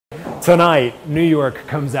Tonight, New York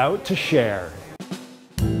comes out to share.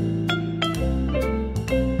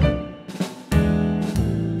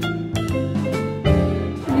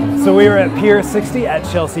 So we are at Pier 60 at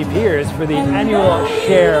Chelsea Piers for the annual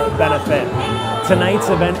Share benefit. Tonight's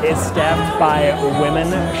event is staffed by women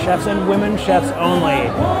chefs and women chefs only.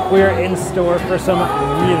 We are in store for some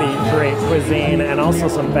really great cuisine and also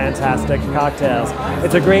some fantastic cocktails.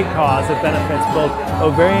 It's a great cause. It benefits both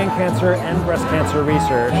ovarian cancer and breast cancer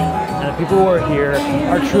research. And the people who are here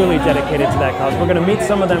are truly dedicated to that cause. We're going to meet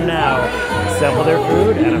some of them now, sample their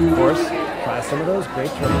food, and of course, try some of those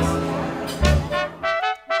great drinks.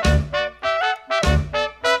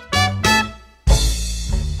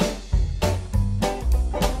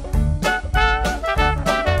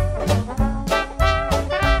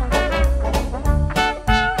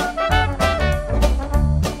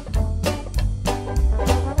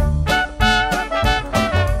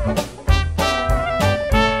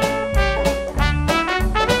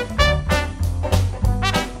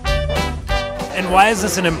 Why is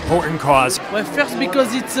this an important cause? Well, first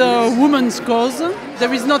because it's a woman's cause.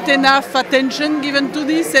 There is not enough attention given to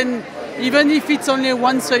this, and even if it's only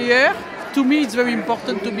once a year, to me it's very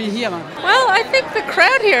important to be here. Well, I think the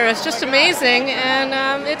crowd here is just amazing,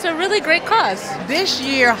 and it's a really great cause. This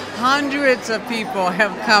year, hundreds of people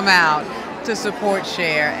have come out to support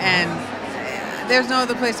Share, and there's no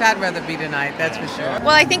other place I'd rather be tonight, that's for sure. Well,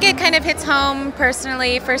 I think it kind of hits home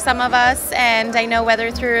personally for some of us, and I know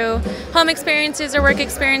whether through home experiences or work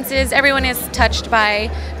experiences, everyone is touched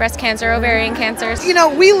by breast cancer, ovarian cancer. You know,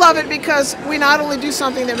 we love it because we not only do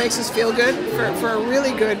something that makes us feel good for a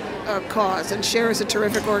really good cause, and Share is a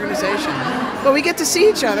terrific organization, but we get to see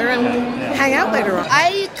each other and hang out later on.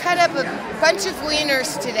 I cut up a bunch of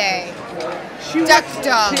wieners today. Duck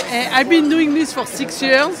dog. I've been doing this for 6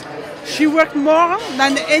 years. She worked more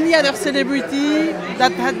than any other celebrity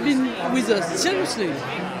that had been with us, seriously.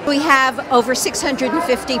 We have over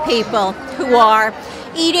 650 people who are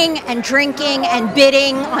eating and drinking and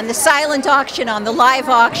bidding on the silent auction, on the live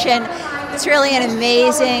auction. It's really an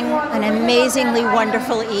amazingly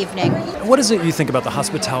wonderful evening. What is it you think about the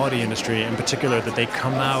hospitality industry in particular that they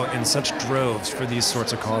come out in such droves for these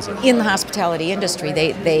sorts of causes? In the hospitality industry,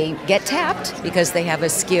 they get tapped because they have a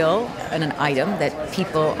skill and an item that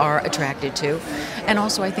people are attracted to. And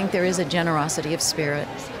also I think there is a generosity of spirit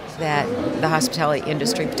that the hospitality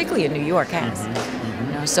industry, particularly in New York, has.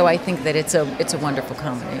 You know, so I think that it's a wonderful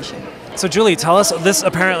combination. So Julie, tell us, this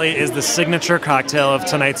apparently is the signature cocktail of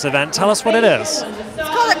tonight's event. Tell us what it is. It's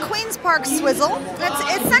called a Queen's Park Swizzle.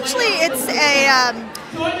 It's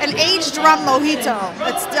an aged rum mojito.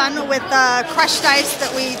 It's done with crushed ice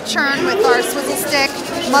that we churn with our swizzle stick,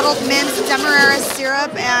 muddled mint, demerara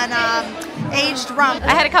syrup, and aged rum.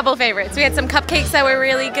 I had a couple favorites. We had some cupcakes that were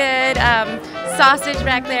really good, sausage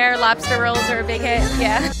back there, lobster rolls are a big hit,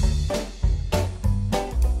 yeah.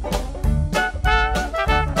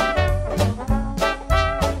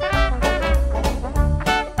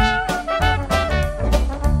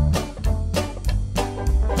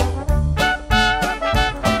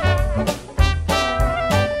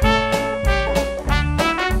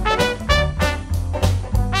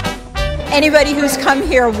 Anybody who's come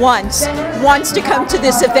here once wants to come to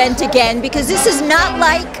this event again, because this is not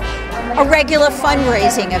like a regular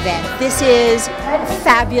fundraising event. This is a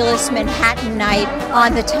fabulous Manhattan night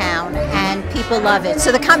on the town, and people love it.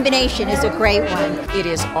 So the combination is a great one. It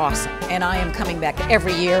is awesome, and I am coming back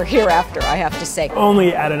every year hereafter, I have to say.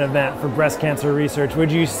 Only at an event for breast cancer research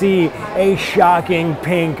would you see a shocking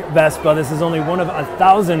pink Vespa. This is only one of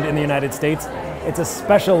 1,000 in the United States. It's a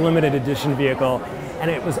special limited edition vehicle, and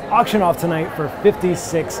it was auctioned off tonight for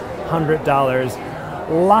 $5,600.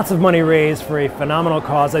 Lots of money raised for a phenomenal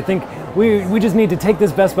cause. I think we just need to take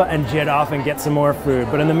this Vespa and jet off and get some more food.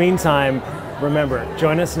 But in the meantime, remember,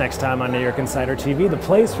 join us next time on New York Insider TV, the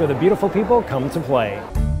place where the beautiful people come to play.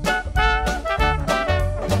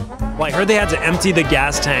 Well, I heard they had to empty the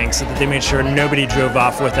gas tank so that they made sure nobody drove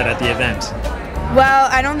off with it at the event. Well,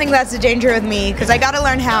 I don't think that's the danger with me, because I got to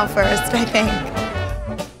learn how first, I think.